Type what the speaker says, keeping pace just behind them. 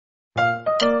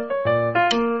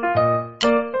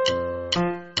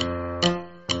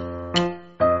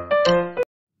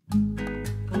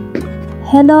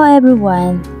Hello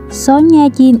everyone!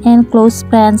 YeJin and close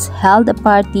friends held a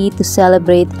party to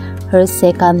celebrate her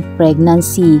second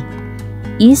pregnancy.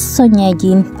 Is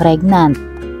YeJin pregnant?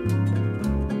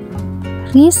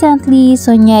 Recently,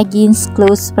 YeJin's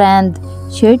close friend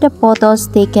shared the photos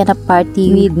taken at a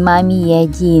party with Mommy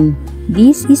YeJin.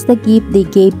 This is the gift they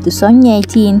gave to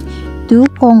YeJin to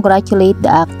congratulate the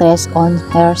actress on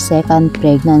her second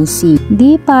pregnancy.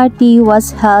 The party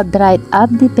was held right at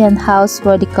the penthouse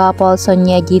where the couple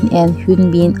YeJin and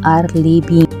Hyun are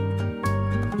living.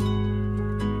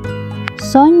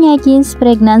 YeJin's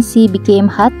pregnancy became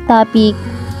hot topic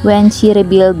when she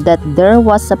revealed that there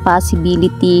was a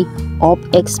possibility of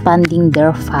expanding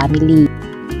their family.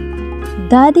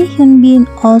 Daddy Hyun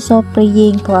also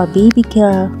praying for a baby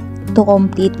girl to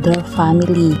complete their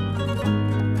family.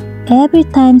 Every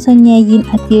time YeJin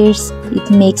appears,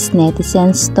 it makes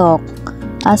netizens talk.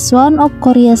 As one of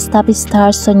Korea's top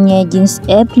stars, YeJin's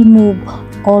every move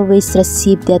always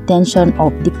receives the attention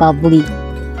of the public.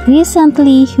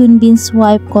 Recently, Hyunbin's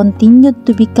wife continued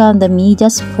to become the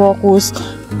media's focus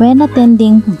when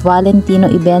attending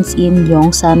Valentino events in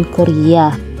Yongsan,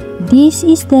 Korea. This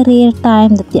is the rare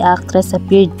time that the actress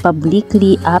appeared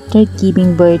publicly after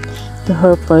giving birth to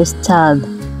her first child,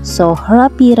 so her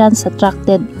appearance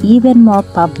attracted even more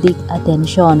public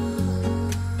attention.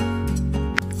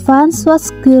 Fans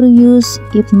was curious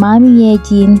if Mommy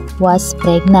YeJin was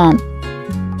pregnant.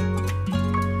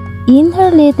 In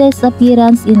her latest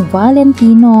appearance in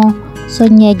Valentino,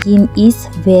 YeJin is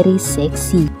very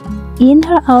sexy. In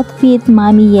her outfit,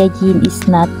 Mommy YeJin is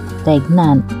not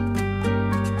pregnant.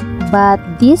 But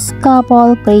this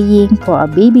couple praying for a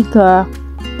baby girl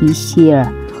this year.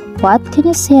 What can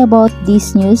you say about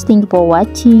this news? Thank you for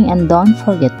watching and don't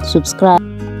forget to subscribe.